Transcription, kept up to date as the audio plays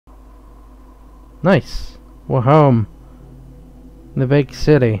Nice. We're home. The big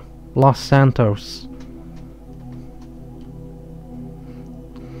city. Los Santos.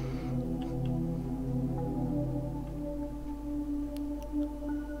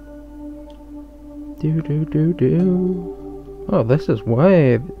 Do. Oh, this is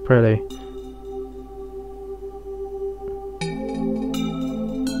way pretty.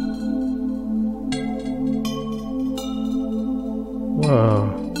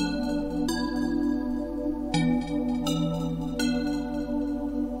 Whoa.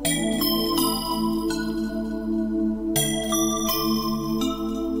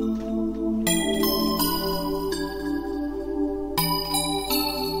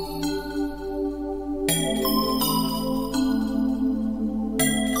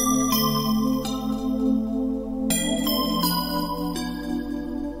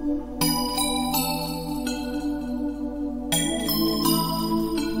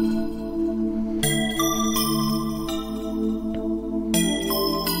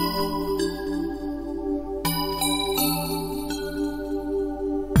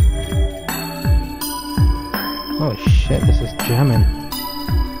 Holy shit, this is jamming.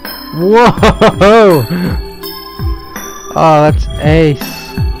 Whoa! Oh, that's ace.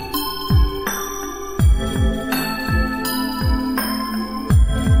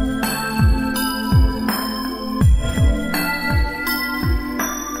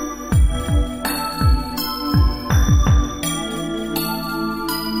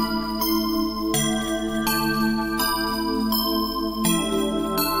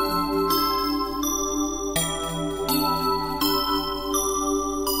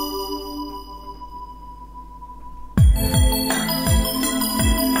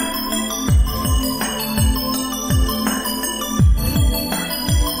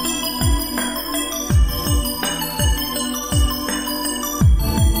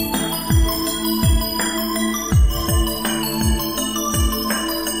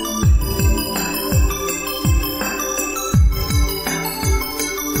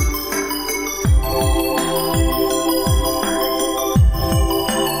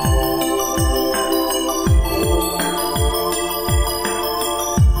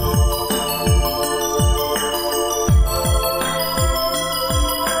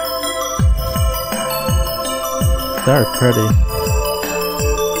 They're pretty.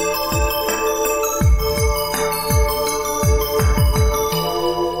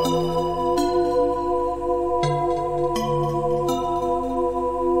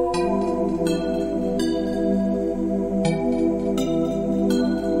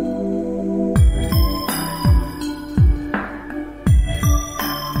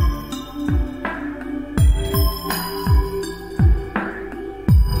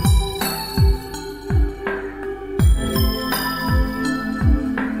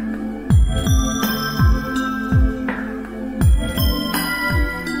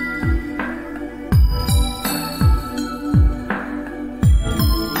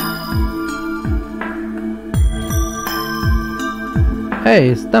 Hey,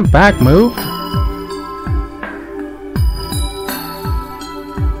 is that back move?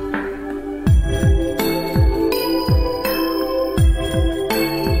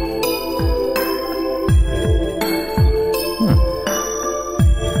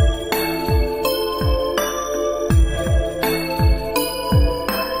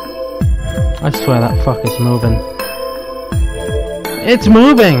 I swear that fuck is moving. It's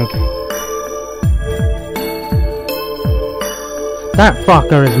moving! That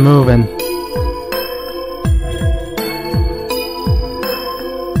fucker is moving.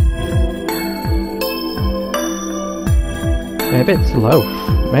 Maybe it's Loaf.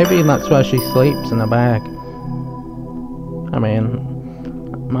 Maybe that's where she sleeps, in a bag. I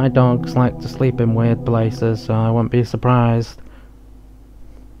mean, my dogs like to sleep in weird places, so I wouldn't be surprised.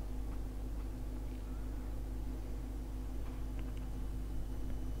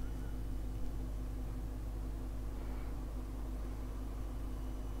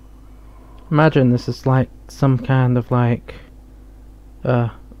 Imagine this is like some kind of like,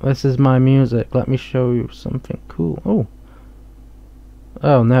 this is my music, let me show you something cool. Oh.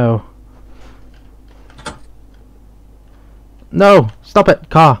 Oh no. No! Stop it,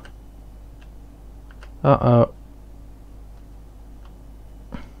 car! Uh-oh.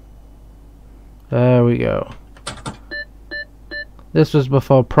 There we go. This was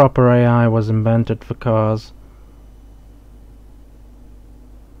before proper AI was invented for cars.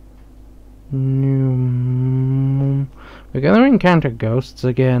 We're gonna encounter ghosts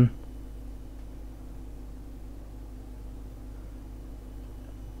again.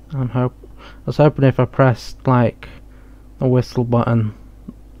 I was hoping if I pressed like the whistle button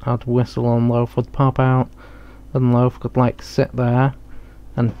I'd whistle and Loaf would pop out, and Loaf could like sit there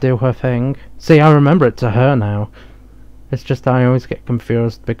and do her thing. See, I remember it's a her now. It's just I always get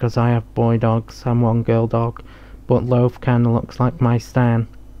confused because I have boy dogs, I'm one girl dog, but Loaf kinda looks like my Stan.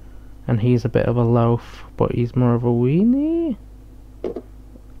 And he's a bit of a loaf, but he's more of a weenie.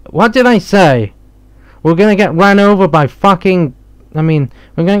 What did I say? We're gonna get ran over by fucking... we're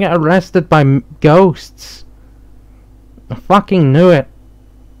gonna get arrested by ghosts. I fucking knew it.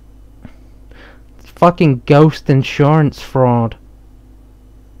 It's fucking ghost insurance fraud.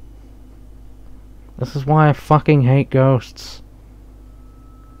 This is why I fucking hate ghosts.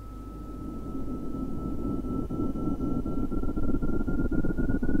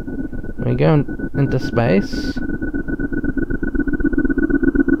 Are we going into space?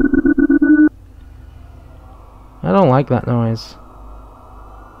 I don't like that noise.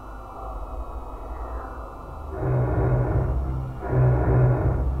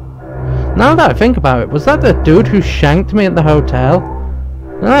 Now that I think about it, was that the dude who shanked me at the hotel?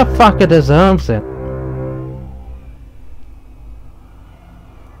 That fucker deserves it.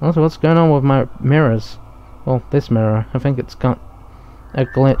 Also, what's going on with my mirrors? Well, this mirror, I think it's got a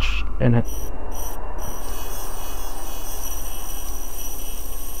glitch in it.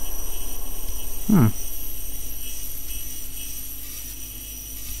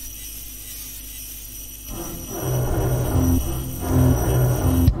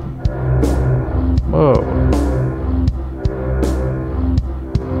 Whoa.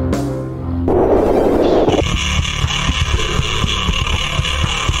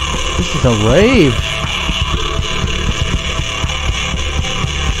 This is a rave.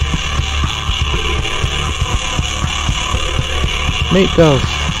 Meat ghost.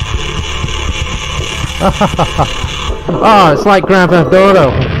 Oh, it's like Grand Theft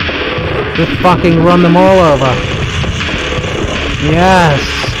Auto. Just fucking run them all over. Yes.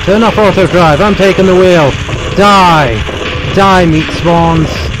 Turn off auto drive. I'm taking the wheel. Die. Die, meat spawns.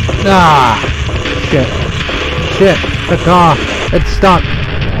 Ah. Shit. Shit. The car. It's stuck.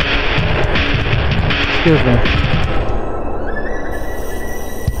 Excuse me.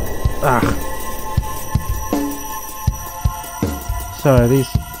 Ah. Sorry,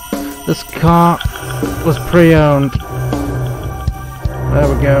 this car was pre-owned. There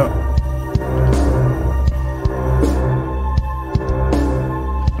we go.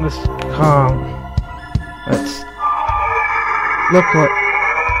 This car, it's look like.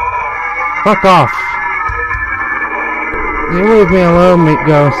 Fuck off! You leave me alone, meat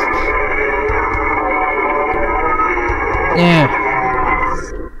ghost. Yeah.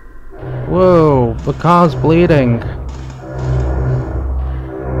 Whoa, the car's bleeding.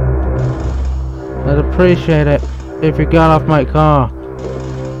 I'd appreciate it if you got off my car.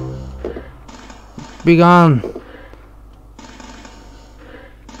 Be gone.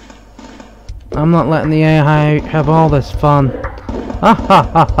 I'm not letting the AI have all this fun. Ha ha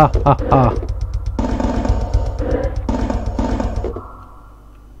ha ha ha ha.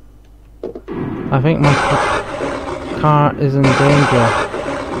 I think my car is in danger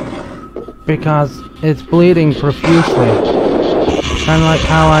because it's bleeding profusely. Kind of like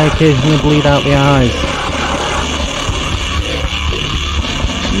how I occasionally bleed out the eyes.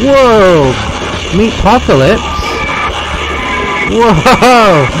 Whoa! Meatpocalypse?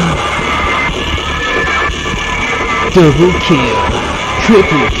 Whoa! Double kill,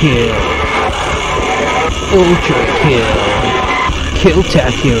 triple kill, ultra kill,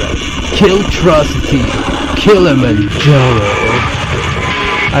 Killtacular, Killtrocity, Kilimanjaro.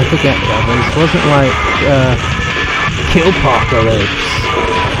 I forget the others. Wasn't like Killpocalypse,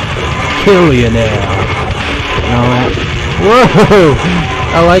 Killionaire, and all that. Whoa!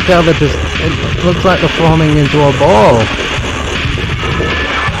 I like how they're just. It looks like they're forming into a ball.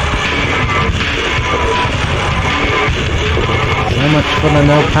 So much for the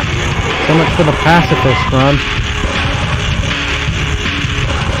so much for the pacifist run.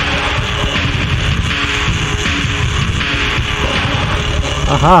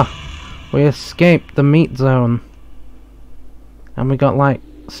 Aha! We escaped the meat zone. And we got like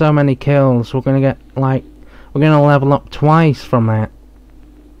so many kills. We're gonna get like we're gonna level up twice from that.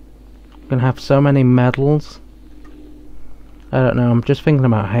 We're gonna have so many medals. I don't know, I'm just thinking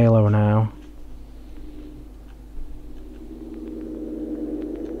about Halo now.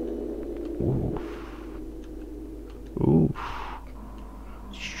 Oof. Oof.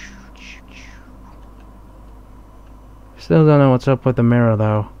 Still don't know what's up with the mirror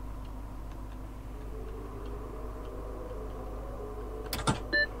though.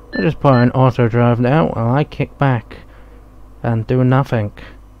 I just put in auto drive now while I kick back and do nothing.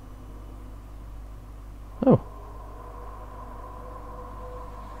 Oh.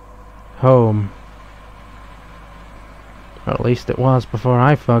 home. Or at least it was before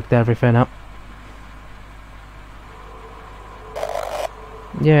I fucked everything up.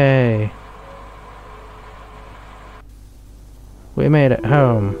 Yay! We made it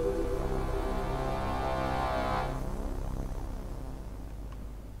home.